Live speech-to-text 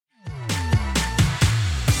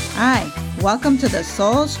Hi, welcome to the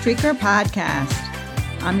Soul Streaker Podcast.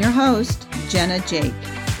 I'm your host, Jenna Jake.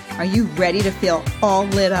 Are you ready to feel all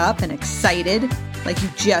lit up and excited like you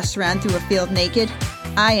just ran through a field naked?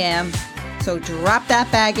 I am. So drop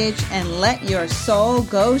that baggage and let your soul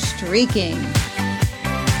go streaking.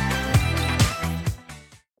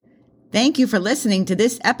 Thank you for listening to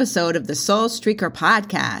this episode of the Soul Streaker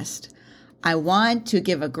Podcast. I want to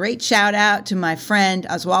give a great shout out to my friend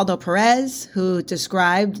Oswaldo Perez, who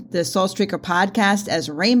described the Soul Streaker Podcast as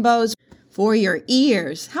rainbows for your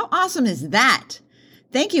ears. How awesome is that?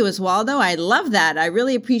 Thank you, Oswaldo. I love that. I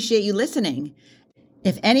really appreciate you listening.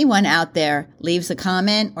 If anyone out there leaves a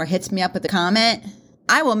comment or hits me up with a comment,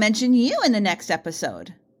 I will mention you in the next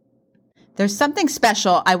episode. There's something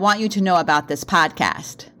special I want you to know about this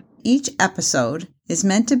podcast. Each episode is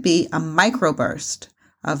meant to be a microburst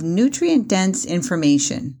of nutrient-dense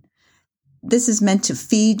information. This is meant to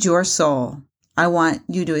feed your soul. I want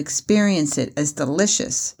you to experience it as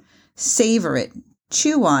delicious. Savor it,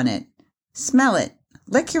 chew on it, smell it,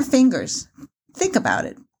 lick your fingers, think about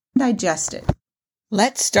it, digest it.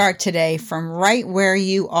 Let's start today from right where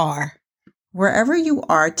you are. Wherever you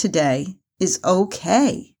are today is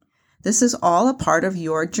okay. This is all a part of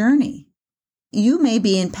your journey. You may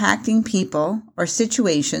be impacting people or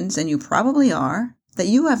situations, and you probably are, that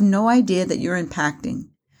you have no idea that you're impacting.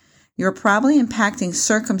 You're probably impacting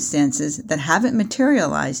circumstances that haven't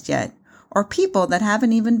materialized yet, or people that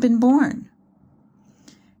haven't even been born.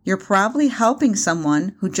 You're probably helping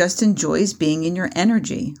someone who just enjoys being in your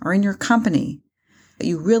energy or in your company.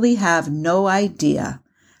 You really have no idea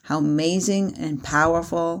how amazing and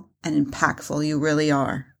powerful and impactful you really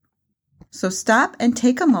are. So stop and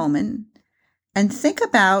take a moment and think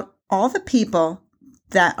about all the people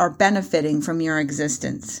that are benefiting from your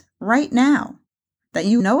existence right now that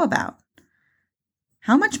you know about.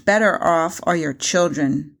 How much better off are your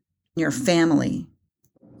children, your family,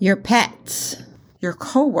 your pets, your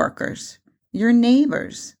coworkers, your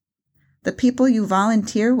neighbors, the people you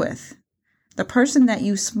volunteer with, the person that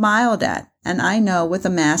you smiled at? And I know with a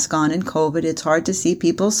mask on and COVID, it's hard to see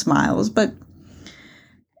people's smiles, but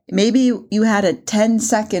maybe you had a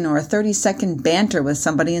 10-second or a 30-second banter with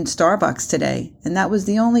somebody in Starbucks today, and that was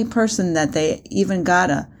the only person that they even got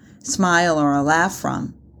a smile or a laugh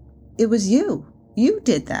from. It was you. You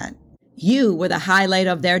did that. You were the highlight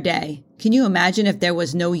of their day. Can you imagine if there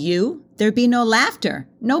was no you? There'd be no laughter,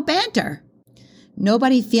 no banter.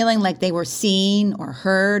 Nobody feeling like they were seen or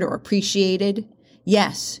heard or appreciated.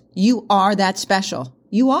 Yes, you are that special.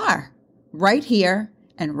 You are. Right here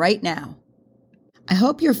and right now. I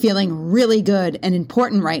hope you're feeling really good and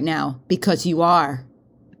important right now, because you are.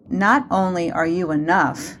 Not only are you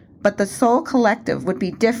enough, but the Soul Collective would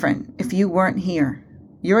be different if you weren't here.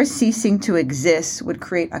 Your ceasing to exist would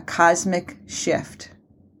create a cosmic shift.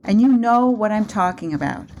 And you know what I'm talking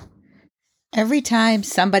about. Every time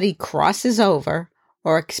somebody crosses over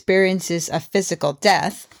or experiences a physical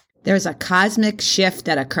death, there's a cosmic shift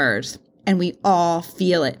that occurs, and we all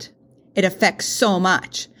feel it. It affects so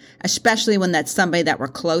much, especially when that's somebody that we're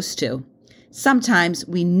close to. Sometimes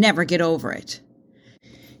we never get over it.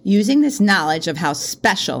 Using this knowledge of how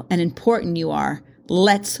special and important you are,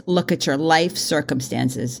 let's look at your life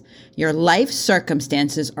circumstances. Your life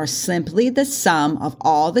circumstances are simply the sum of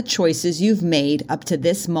all the choices you've made up to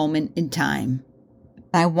this moment in time.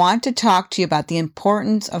 I want to talk to you about the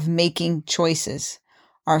importance of making choices.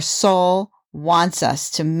 Our soul wants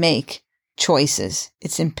us to make choices.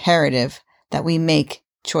 It's imperative that we make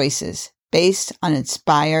choices based on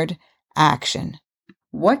inspired action.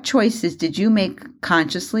 What choices did you make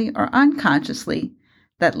consciously or unconsciously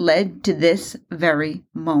that led to this very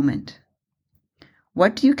moment?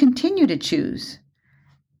 What do you continue to choose?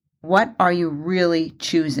 What are you really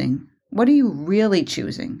choosing? What are you really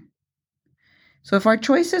choosing? So if our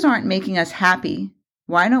choices aren't making us happy,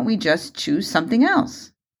 why don't we just choose something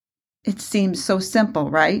else? It seems so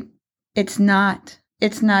simple, right? It's not.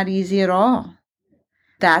 It's not easy at all.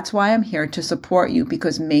 That's why I'm here to support you,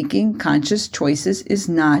 because making conscious choices is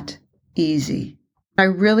not easy. I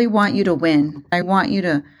really want you to win. I want you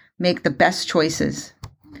to make the best choices.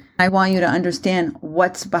 I want you to understand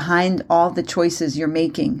what's behind all the choices you're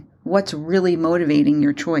making, what's really motivating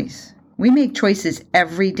your choice. We make choices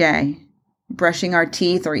every day. Brushing our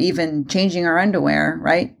teeth or even changing our underwear,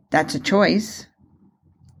 right? That's a choice.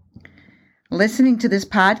 Listening to this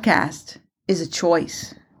podcast is a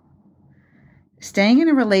choice. Staying in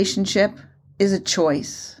a relationship is a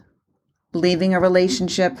choice. Leaving a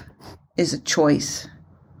relationship is a choice.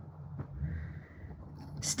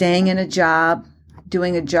 Staying in a job,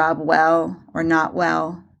 doing a job well or not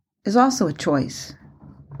well, is also a choice.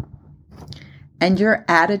 And your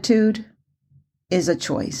attitude is a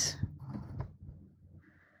choice.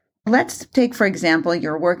 Let's take, for example,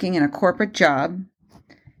 you're working in a corporate job.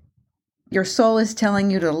 Your soul is telling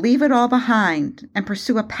you to leave it all behind and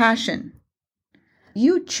pursue a passion.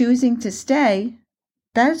 You choosing to stay,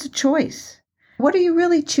 that is a choice. What are you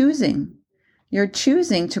really choosing? You're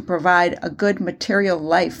choosing to provide a good material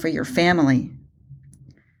life for your family.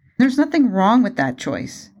 There's nothing wrong with that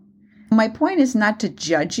choice. My point is not to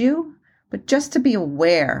judge you, but just to be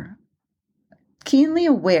aware, keenly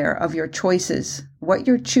aware of your choices, what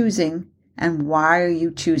you're choosing, and why are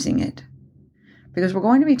you choosing it. Because we're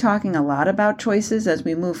going to be talking a lot about choices as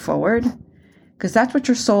we move forward, because that's what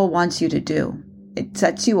your soul wants you to do. It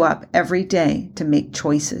sets you up every day to make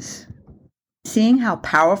choices. Seeing how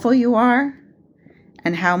powerful you are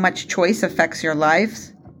and how much choice affects your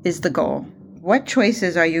life is the goal. What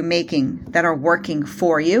choices are you making that are working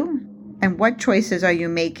for you? And what choices are you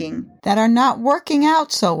making that are not working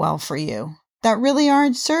out so well for you, that really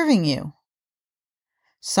aren't serving you?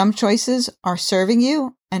 Some choices are serving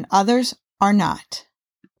you and others are not.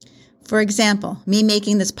 For example, me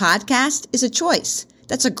making this podcast is a choice.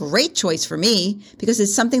 That's a great choice for me because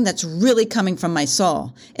it's something that's really coming from my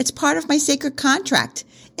soul. It's part of my sacred contract.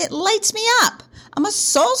 It lights me up. I'm a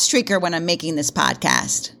soul streaker when I'm making this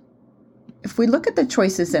podcast. If we look at the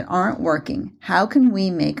choices that aren't working, how can we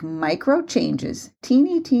make micro changes,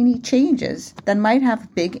 teeny changes that might have a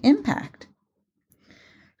big impact?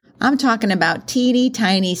 I'm talking about teeny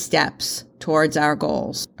tiny steps towards our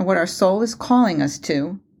goals. And what our soul is calling us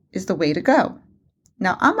to is the way to go.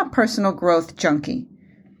 Now, I'm a personal growth junkie.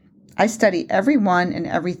 I study everyone and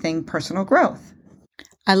everything personal growth.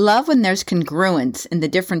 I love when there's congruence in the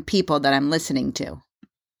different people that I'm listening to.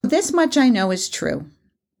 This much I know is true.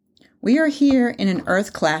 We are here in an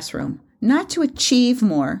earth classroom, not to achieve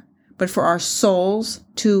more, but for our souls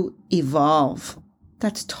to evolve.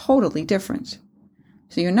 That's totally different.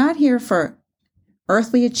 So you're not here for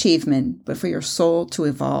earthly achievement, but for your soul to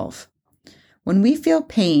evolve. When we feel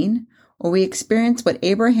pain or we experience what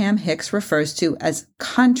Abraham Hicks refers to as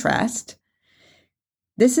contrast,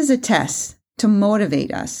 this is a test to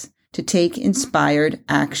motivate us to take inspired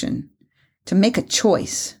action, to make a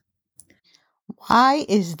choice. Why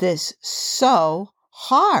is this so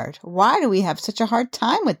hard? Why do we have such a hard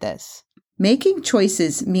time with this? Making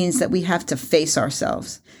choices means that we have to face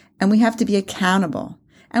ourselves, and we have to be accountable,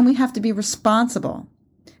 and we have to be responsible,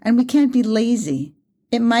 and we can't be lazy.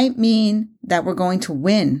 It might mean that we're going to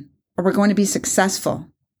win or we're going to be successful.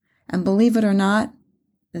 And believe it or not,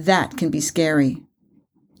 that can be scary.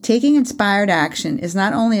 Taking inspired action is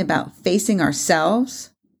not only about facing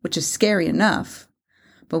ourselves, which is scary enough,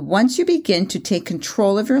 but once you begin to take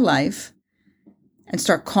control of your life and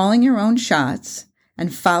start calling your own shots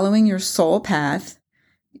and following your soul path,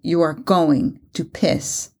 you are going to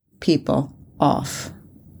piss people off.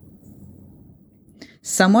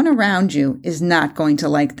 Someone around you is not going to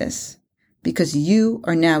like this because you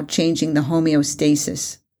are now changing the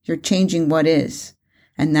homeostasis. You're changing what is,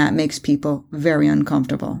 and that makes people very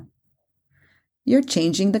uncomfortable. You're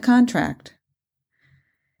changing the contract.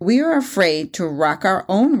 We are afraid to rock our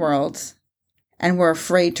own worlds, and we're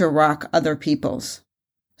afraid to rock other people's.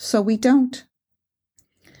 So we don't.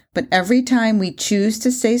 But every time we choose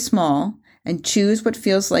to stay small and choose what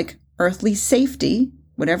feels like earthly safety,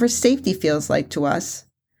 whatever safety feels like to us,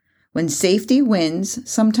 when safety wins,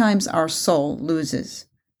 sometimes our soul loses.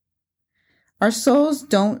 Our souls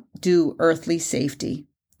don't do earthly safety.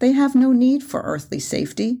 They have no need for earthly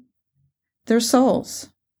safety. They're souls.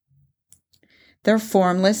 They're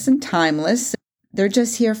formless and timeless. They're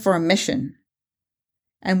just here for a mission.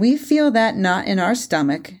 And we feel that knot in our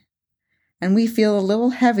stomach, and we feel a little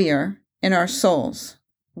heavier in our souls.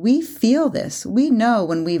 We feel this. We know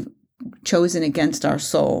when we've chosen against our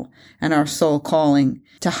soul and our soul calling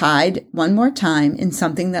to hide one more time in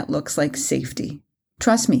something that looks like safety.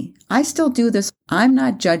 Trust me, I still do this. I'm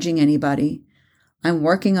not judging anybody. I'm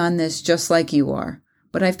working on this just like you are,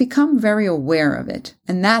 but I've become very aware of it,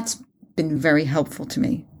 and that's been very helpful to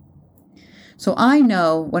me. So I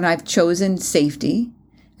know when I've chosen safety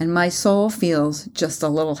and my soul feels just a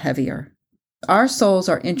little heavier. Our souls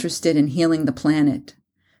are interested in healing the planet,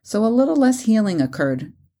 so a little less healing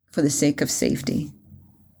occurred for the sake of safety.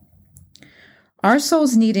 Our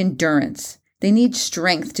souls need endurance. They need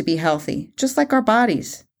strength to be healthy, just like our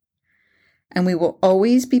bodies. And we will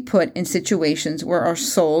always be put in situations where our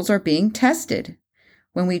souls are being tested.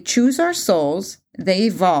 When we choose our souls, they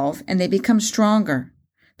evolve and they become stronger.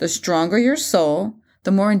 The stronger your soul,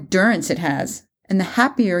 the more endurance it has, and the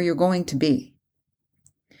happier you're going to be.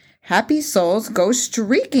 Happy souls go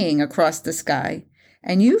streaking across the sky,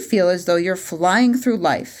 and you feel as though you're flying through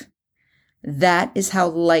life. That is how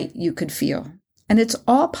light you could feel. And it's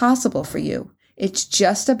all possible for you. It's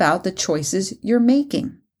just about the choices you're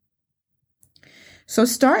making. So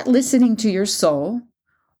start listening to your soul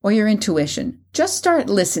or your intuition. Just start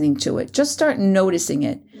listening to it. Just start noticing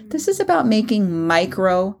it. This is about making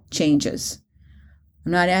micro changes.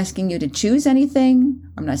 I'm not asking you to choose anything.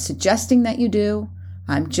 I'm not suggesting that you do.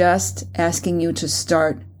 I'm just asking you to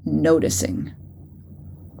start noticing.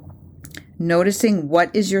 Noticing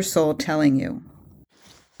what is your soul telling you.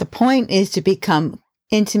 The point is to become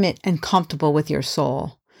intimate and comfortable with your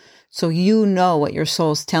soul, so you know what your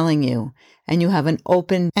soul's telling you, and you have an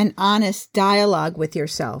open and honest dialogue with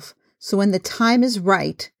yourself. So when the time is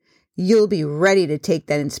right, you'll be ready to take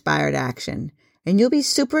that inspired action, and you'll be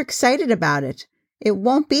super excited about it. It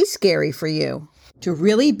won't be scary for you. To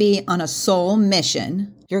really be on a soul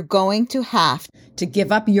mission, you're going to have to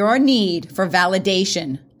give up your need for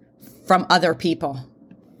validation from other people.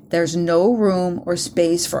 There's no room or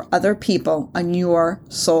space for other people on your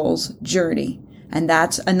soul's journey. And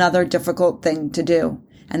that's another difficult thing to do.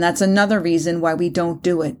 And that's another reason why we don't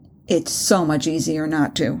do it. It's so much easier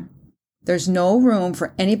not to. There's no room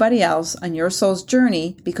for anybody else on your soul's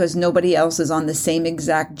journey because nobody else is on the same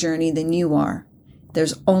exact journey than you are.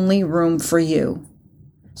 There's only room for you.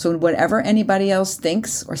 So whatever anybody else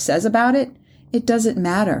thinks or says about it, it doesn't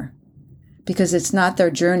matter because it's not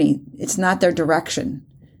their journey. It's not their direction.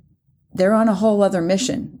 They're on a whole other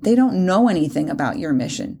mission. They don't know anything about your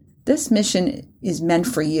mission. This mission is meant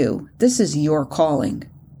for you. This is your calling.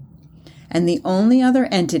 And the only other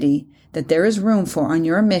entity that there is room for on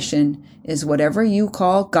your mission is whatever you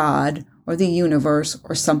call God or the universe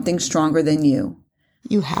or something stronger than you.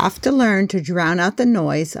 You have to learn to drown out the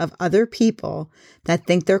noise of other people that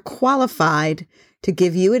think they're qualified to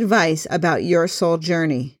give you advice about your soul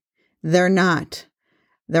journey. They're not.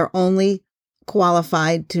 They're only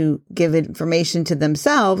qualified to give information to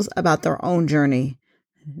themselves about their own journey,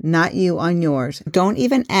 not you on yours. Don't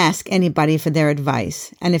even ask anybody for their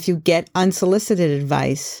advice. And if you get unsolicited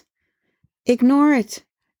advice, ignore it.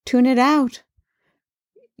 Tune it out.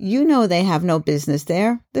 You know they have no business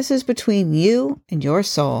there. This is between you and your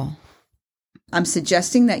soul. I'm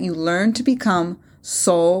suggesting that you learn to become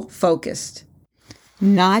soul-focused,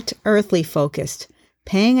 not earthly focused,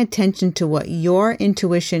 paying attention to what your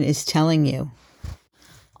intuition is telling you.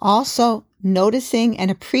 Also, noticing and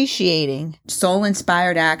appreciating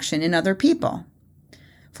soul-inspired action in other people.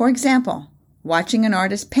 For example, watching an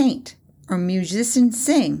artist paint, or musician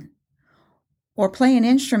sing, or play an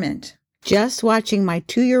instrument. Just watching my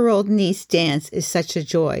 2-year-old niece dance is such a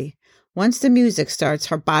joy. Once the music starts,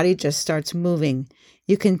 her body just starts moving.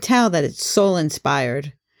 You can tell that it's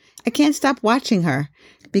soul-inspired. I can't stop watching her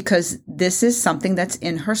because this is something that's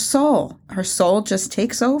in her soul. Her soul just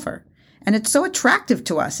takes over. And it's so attractive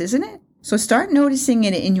to us, isn't it? So start noticing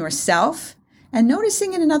it in yourself and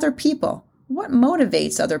noticing it in other people. What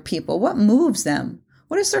motivates other people? What moves them?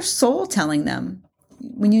 What is their soul telling them?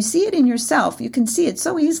 When you see it in yourself, you can see it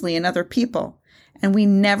so easily in other people. And we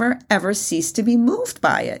never, ever cease to be moved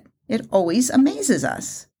by it. It always amazes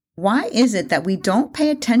us. Why is it that we don't pay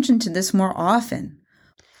attention to this more often?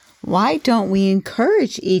 Why don't we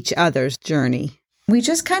encourage each other's journey? We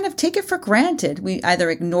just kind of take it for granted. We either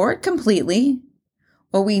ignore it completely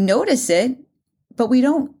or we notice it, but we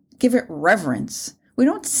don't give it reverence. We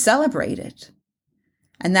don't celebrate it.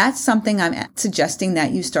 And that's something I'm suggesting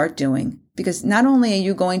that you start doing, because not only are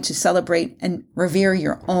you going to celebrate and revere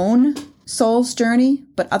your own soul's journey,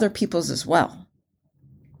 but other people's as well.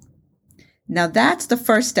 Now that's the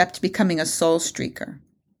first step to becoming a soul streaker.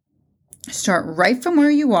 Start right from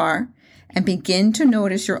where you are and begin to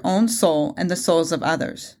notice your own soul and the souls of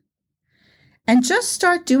others. And just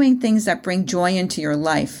start doing things that bring joy into your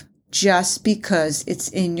life just because it's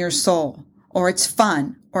in your soul, or it's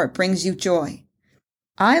fun, or it brings you joy.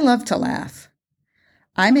 I love to laugh.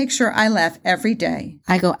 I make sure I laugh every day.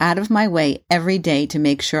 I go out of my way every day to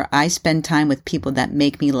make sure I spend time with people that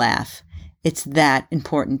make me laugh. It's that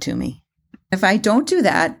important to me. If I don't do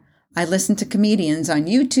that, I listen to comedians on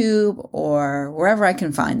YouTube or wherever I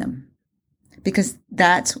can find them, because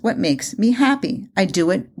that's what makes me happy. I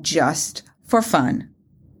do it just for fun.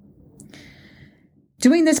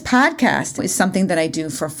 Doing this podcast is something that I do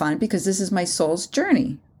for fun because this is my soul's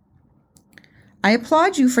journey. I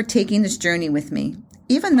applaud you for taking this journey with me.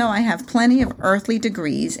 Even though I have plenty of earthly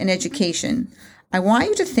degrees in education, I want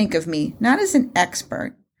you to think of me not as an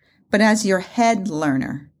expert, but as your head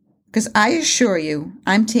learner. Because I assure you,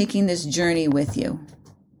 I'm taking this journey with you.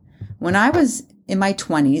 When I was in my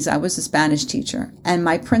 20s, I was a Spanish teacher, and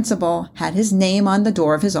my principal had his name on the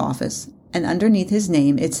door of his office, and underneath his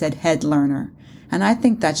name, it said head learner. And I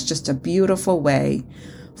think that's just a beautiful way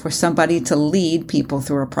for somebody to lead people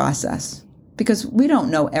through a process, because we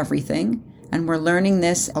don't know everything, and we're learning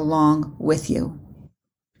this along with you.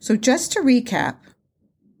 So just to recap,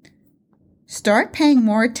 start paying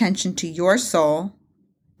more attention to your soul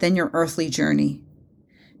than your earthly journey.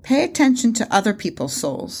 Pay attention to other people's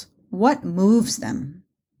souls. What moves them?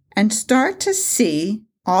 And start to see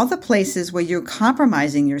all the places where you're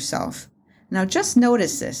compromising yourself. Now just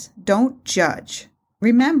notice this. Don't judge.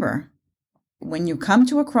 Remember, when you come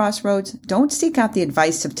to a crossroads, don't seek out the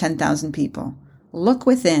advice of 10,000 people. Look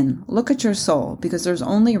within. Look at your soul, because there's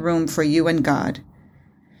only room for you and God.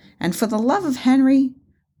 And for the love of Henry,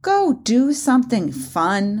 go do something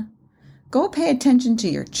fun. Go pay attention to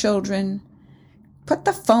your children. Put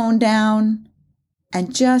the phone down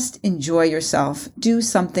and just enjoy yourself. Do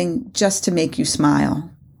something just to make you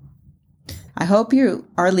smile. I hope you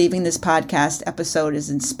are leaving this podcast episode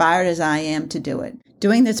as inspired as I am to do it.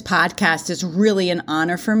 Doing this podcast is really an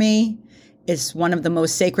honor for me. It's one of the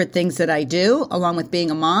most sacred things that I do, along with being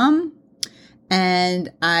a mom.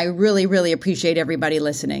 And I really, really appreciate everybody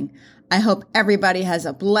listening. I hope everybody has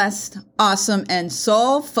a blessed, awesome, and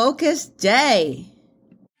soul-focused day.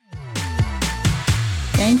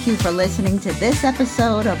 Thank you for listening to this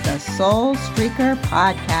episode of the Soul Streaker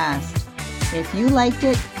Podcast. If you liked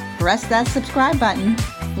it, press that subscribe button,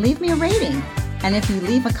 leave me a rating, and if you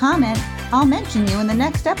leave a comment, I'll mention you in the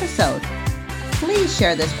next episode. Please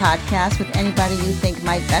share this podcast with anybody you think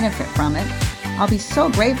might benefit from it. I'll be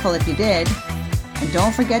so grateful if you did. And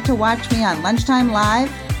don't forget to watch me on Lunchtime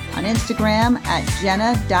Live on Instagram at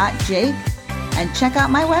jenna.jake, and check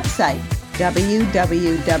out my website,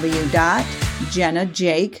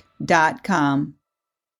 www.jennajake.com.